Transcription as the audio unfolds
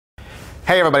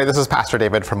Hey everybody, this is Pastor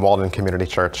David from Walden Community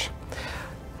Church.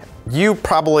 You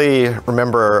probably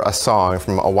remember a song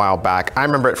from a while back. I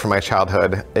remember it from my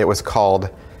childhood. It was called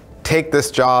 "Take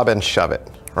This Job and Shove It."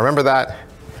 Remember that?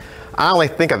 I only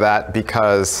think of that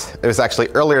because it was actually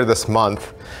earlier this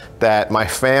month that my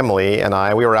family and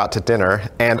we were out to dinner,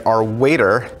 and our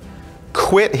waiter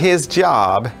quit his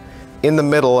job in the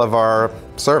middle of our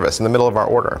service, in the middle of our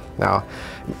order. Now,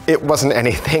 it wasn't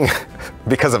anything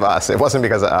because of us. It wasn't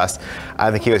because of us. I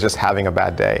think he was just having a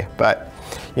bad day. But,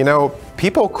 you know,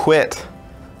 people quit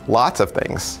lots of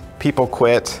things. People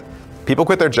quit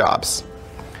their jobs.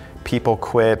 People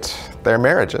quit their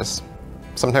marriages.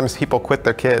 Sometimes people quit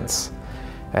their kids.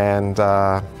 And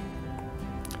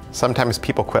sometimes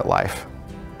people quit life.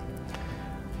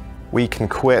 We can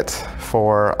quit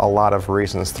for a lot of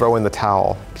reasons. Throw in the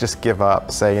towel, just give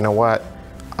up, say, you know what?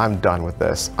 I'm done with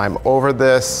this. I'm over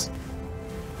this.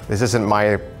 This isn't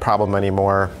my problem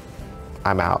anymore.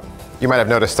 I'm out. You might have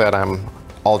noticed that I'm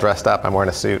all dressed up. I'm wearing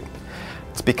a suit.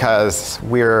 It's because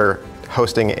we're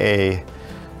hosting a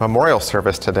memorial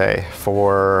service today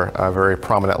for a very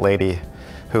prominent lady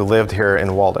who lived here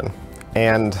in Walden.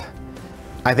 And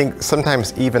I think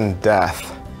sometimes even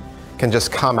death can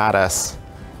just come at us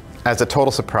as a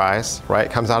total surprise, right?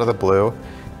 It comes out of the blue,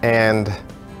 and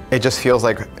it just feels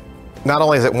like not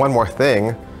only is it one more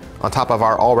thing on top of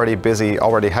our already busy,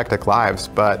 already hectic lives,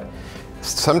 but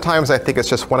sometimes I think it's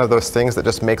just one of those things that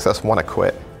just makes us want to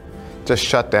quit. Just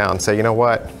shut down, say, you know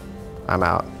what? I'm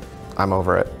out. I'm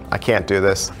over it. I can't do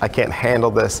this. I can't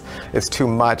handle this. It's too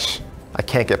much. I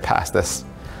can't get past this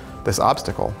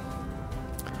obstacle.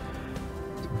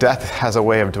 Death has a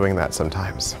way of doing that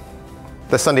sometimes.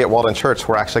 This Sunday at Walden Church,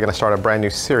 we're actually going to start a brand new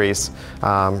series.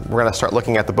 We're going to start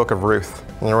looking at the book of Ruth.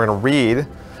 And we're going to read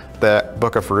the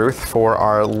book of Ruth for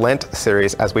our Lent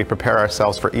series as we prepare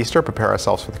ourselves for Easter, prepare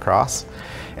ourselves for the cross.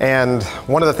 And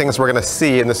one of the things we're going to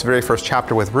see in this very first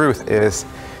chapter with Ruth is,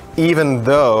 even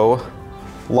though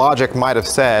logic might have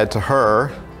said to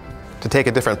her to take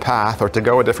a different path or to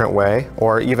go a different way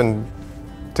or even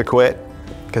to quit,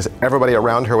 because everybody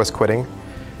around her was quitting,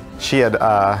 she had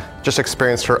just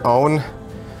experienced her own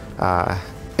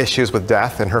issues with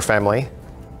death in her family.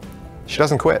 She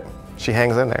doesn't quit. She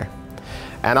hangs in there.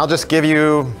 And I'll just give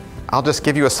you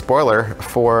a spoiler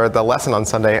for the lesson on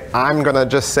Sunday. I'm gonna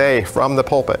just say from the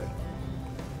pulpit,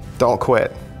 don't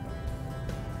quit.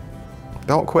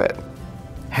 Don't quit.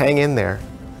 Hang in there.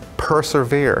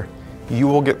 Persevere. You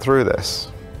will get through this.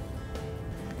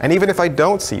 And even if I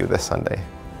don't see you this Sunday,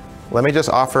 let me just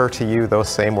offer to you those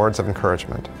same words of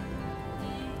encouragement.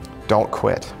 Don't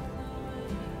quit.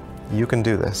 You can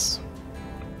do this.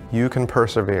 You can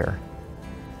persevere.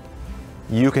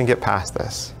 You can get past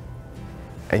this.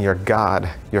 And your God,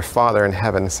 your Father in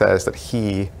heaven, says that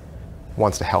He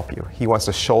wants to help you. He wants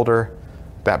to shoulder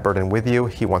that burden with you.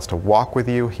 He wants to walk with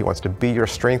you. He wants to be your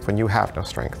strength when you have no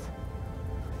strength.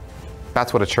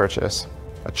 That's what a church is.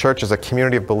 A church is a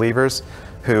community of believers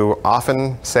who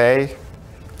often say,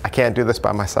 I can't do this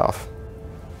by myself.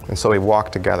 And so we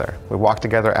walk together. We walk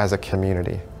together as a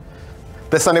community.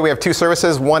 This Sunday we have two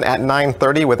services, one at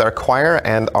 9:30 with our choir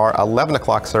and our 11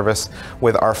 o'clock service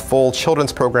with our full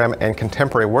children's program and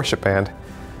contemporary worship band.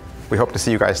 We hope to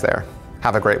see you guys there.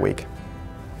 Have a great week.